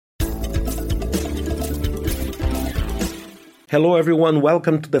Hello, everyone.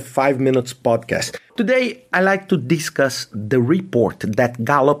 Welcome to the 5 Minutes Podcast. Today, I like to discuss the report that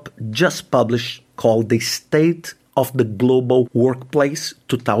Gallup just published called The State of the Global Workplace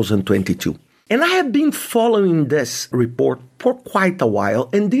 2022. And I have been following this report for quite a while.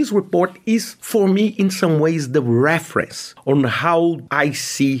 And this report is, for me, in some ways, the reference on how I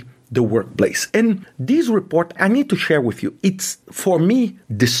see the workplace. And this report, I need to share with you, it's, for me,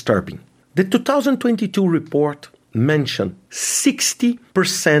 disturbing. The 2022 report mentioned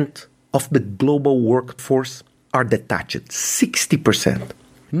 60% of the global workforce are detached. 60%.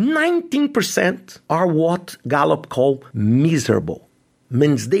 19% are what Gallup call miserable.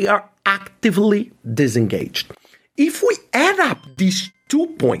 Means they are actively disengaged. If we add up these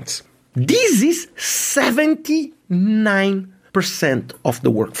 2 points, this is 79% of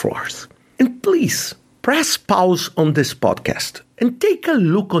the workforce. And please, press pause on this podcast and take a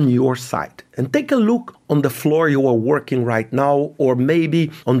look on your side and take a look on the floor you are working right now or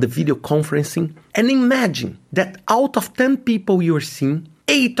maybe on the video conferencing and imagine that out of 10 people you are seeing,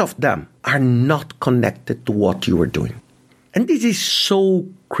 8 of them are not connected to what you are doing. And this is so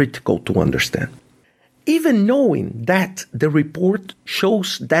critical to understand. Even knowing that the report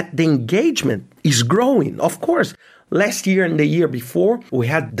shows that the engagement is growing, of course, last year and the year before, we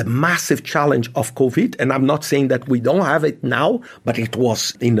had the massive challenge of COVID. And I'm not saying that we don't have it now, but it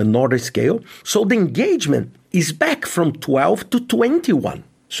was in another scale. So the engagement is back from 12 to 21.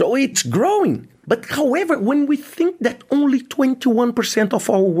 So it's growing. But however, when we think that only 21% of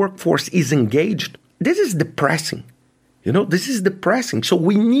our workforce is engaged, this is depressing. This is depressing. So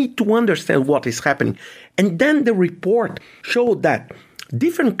we need to understand what is happening. And then the report showed that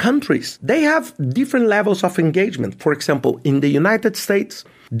different countries, they have different levels of engagement. For example, in the United States,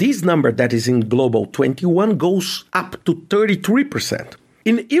 this number that is in global 21 goes up to 33%.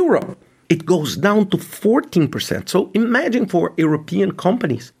 In Europe, it goes down to 14%. So imagine for European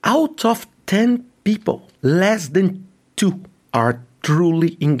companies, out of 10 people, less than 2 are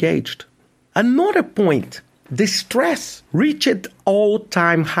truly engaged. Another point, the stress reached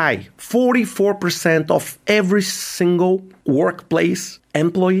all-time high. 44% of every single workplace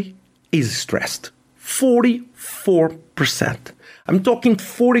employee is stressed. 44%. I'm talking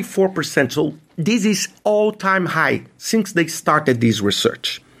 44%. So this is all-time high since they started this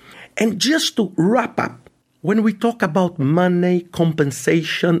research. And just to wrap up, when we talk about money,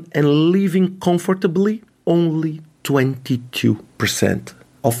 compensation, and living comfortably, only 22%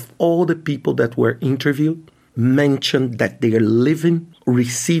 of all the people that were interviewed mentioned that they are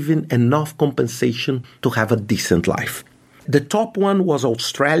receiving enough compensation to have a decent life. The top one was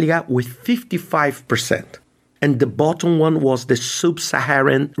Australia with 55%. And the bottom one was the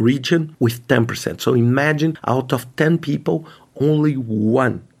sub-Saharan region with 10%. So imagine out of 10 people, only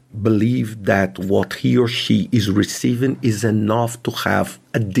 1 believe that what he or she is receiving is enough to have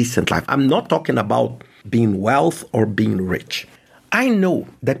a decent life. I'm not talking about being wealth or being rich. I know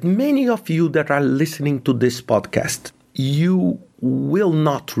that many of you that are listening to this podcast, you will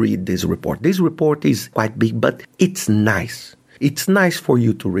not read this report. This report is quite big, but it's nice. It's nice for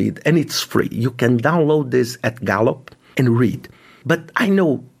you to read, and it's free. You can download this at Gallup and read. But I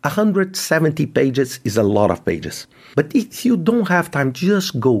know 170 pages is a lot of pages. But if you don't have time,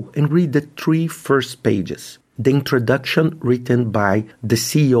 just go and read the 3 first pages. The introduction written by the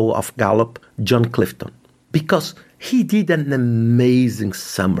CEO of Gallup, John Clifton. Because he did an amazing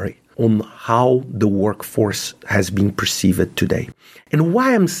summary on how the workforce has been perceived today. And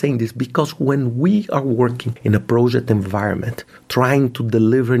why I'm saying this? Because when we are working in a project environment, trying to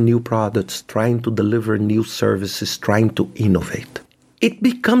deliver new products, trying to deliver new services, trying to innovate, it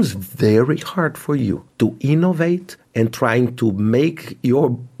becomes very hard for you to innovate and trying to make your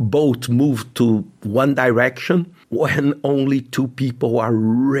boat move to one direction when only 2 people are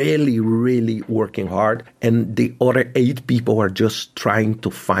really, really working hard and the other 8 people are just trying to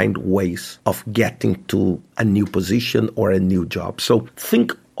find ways of getting to a new position or a new job. So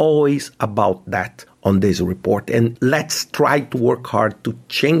think always about that on this report, and let's try to work hard to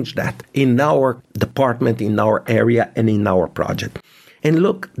change that in our department, in our area, and in our project. And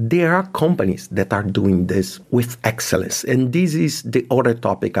look, there are companies that are doing this with excellence. And this is the other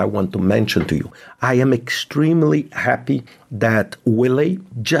topic I want to mention to you. I am extremely happy that Wiley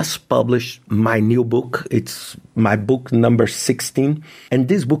just published my new book. It's my book number 16. And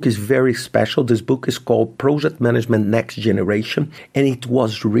this book is very special. This book is called Project Management Next Generation. And it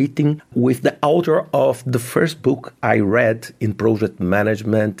was written with the author of the first book I read in project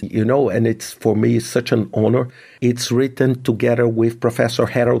management, and it's for me such an honor. It's written together with Professor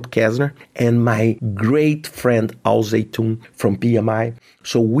Harold Kessner and my great friend Al Zaytoun from PMI.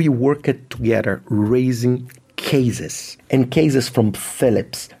 So we worked together raising cases, and cases from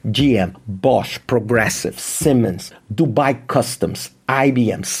Philips, GM, Bosch, Progressive, Siemens, Dubai Customs,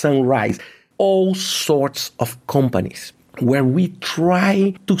 IBM, Sunrise, all sorts of companies, where we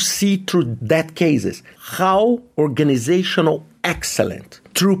try to see through that cases how organizational excellence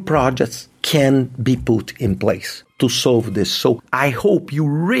through projects can be put in place to solve this. So I hope you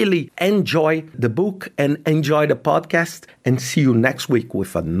really enjoy the book and enjoy the podcast, and see you next week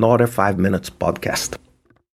with another 5 Minutes podcast.